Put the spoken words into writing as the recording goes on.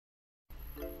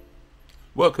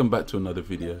Welcome back to another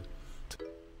video.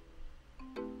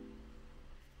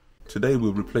 Today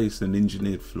we'll replace an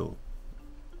engineered floor.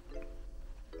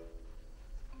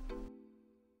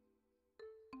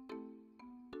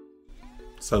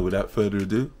 So without further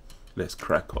ado, let's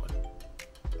crack on.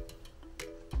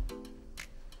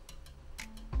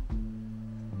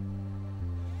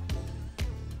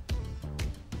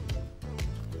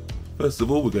 First of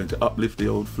all, we're going to uplift the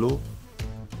old floor.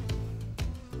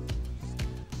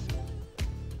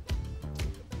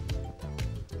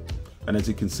 And as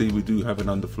you can see, we do have an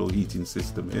underfloor heating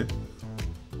system here.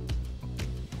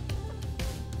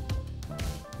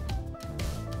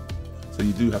 So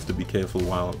you do have to be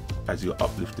careful as you're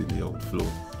uplifting the old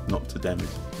floor, not to damage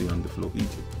the underfloor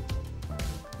heating.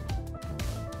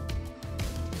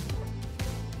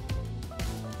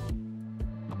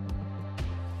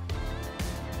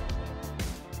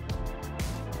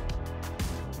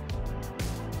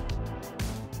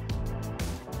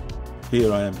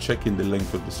 Here I am checking the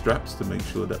length of the straps to make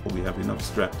sure that we have enough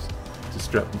straps to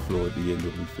strap the floor at the end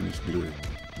when we finish gluing.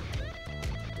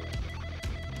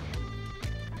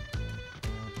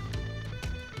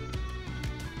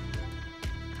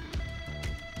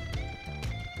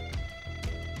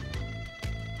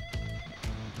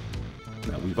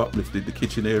 Now we've uplifted the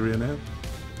kitchen area now.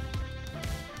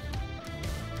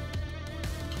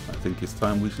 I think it's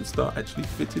time we should start actually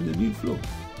fitting the new floor.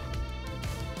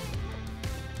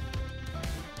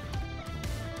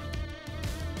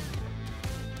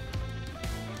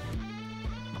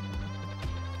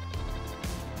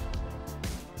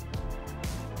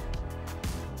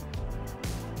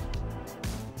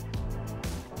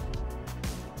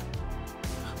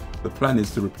 The plan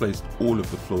is to replace all of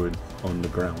the flooring on the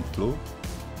ground floor.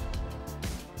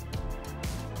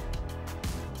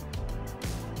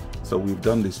 So we've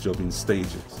done this job in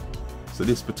stages. So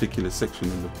this particular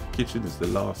section in the kitchen is the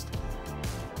last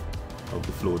of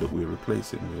the floor that we're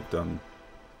replacing. We've done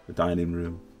the dining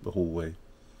room, the hallway,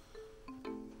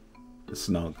 the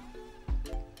snug,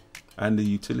 and the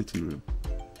utility room.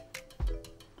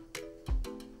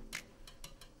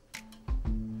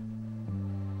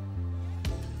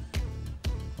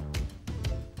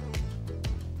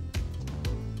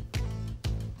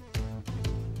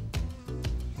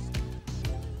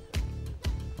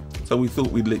 So we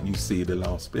thought we'd let you see the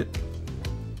last bit.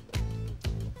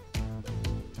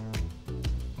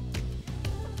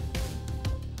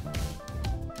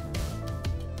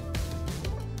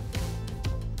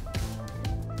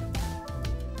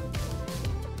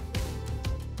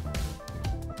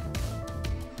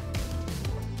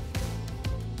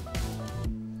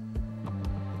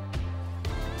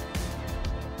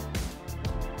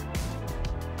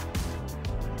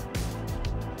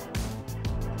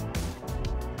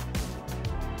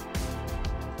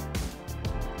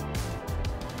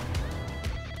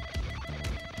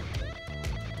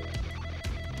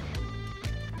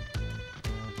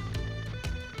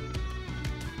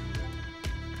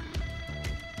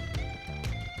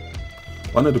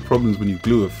 One of the problems when you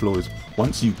glue a floor is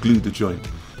once you glue the joint,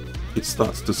 it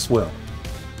starts to swell.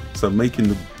 So making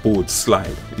the board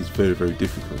slide is very, very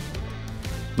difficult.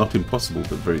 Not impossible,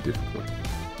 but very difficult.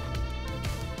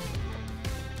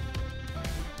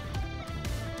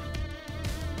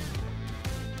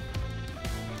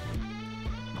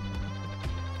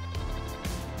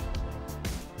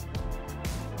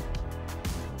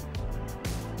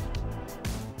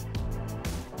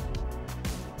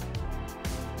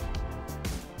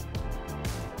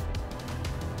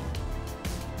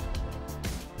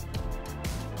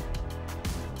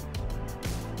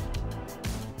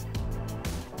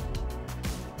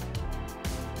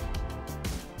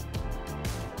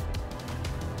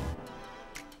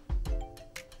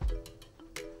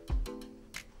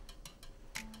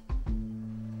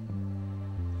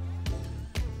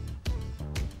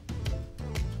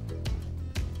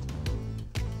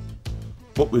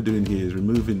 What we're doing here is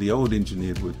removing the old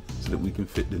engineered wood so that we can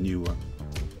fit the new one.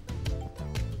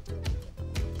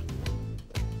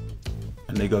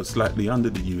 And they go slightly under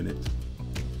the unit.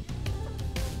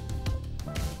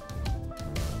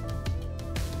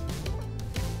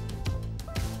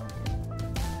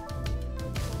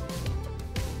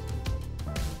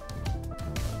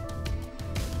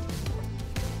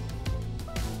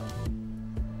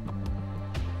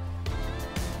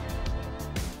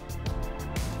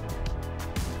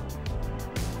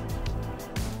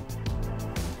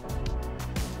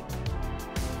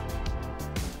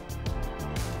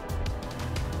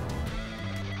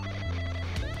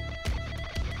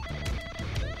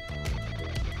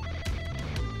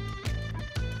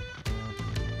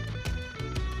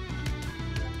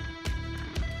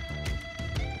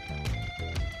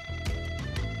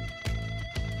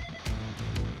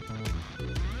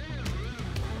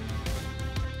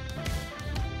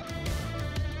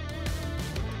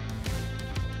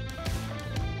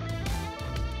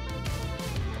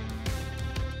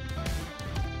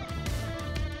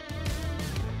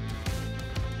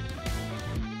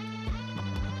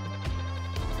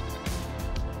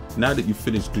 Now that you've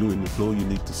finished gluing the floor, you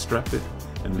need to strap it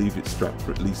and leave it strapped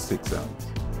for at least 6 hours.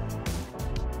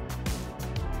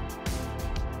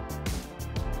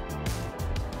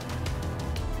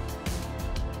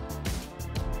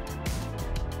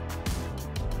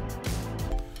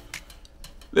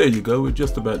 There you go, we're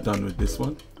just about done with this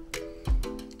one.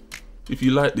 If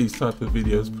you like these type of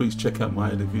videos, please check out my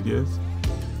other videos.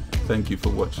 Thank you for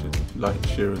watching. Like,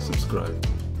 share and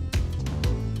subscribe.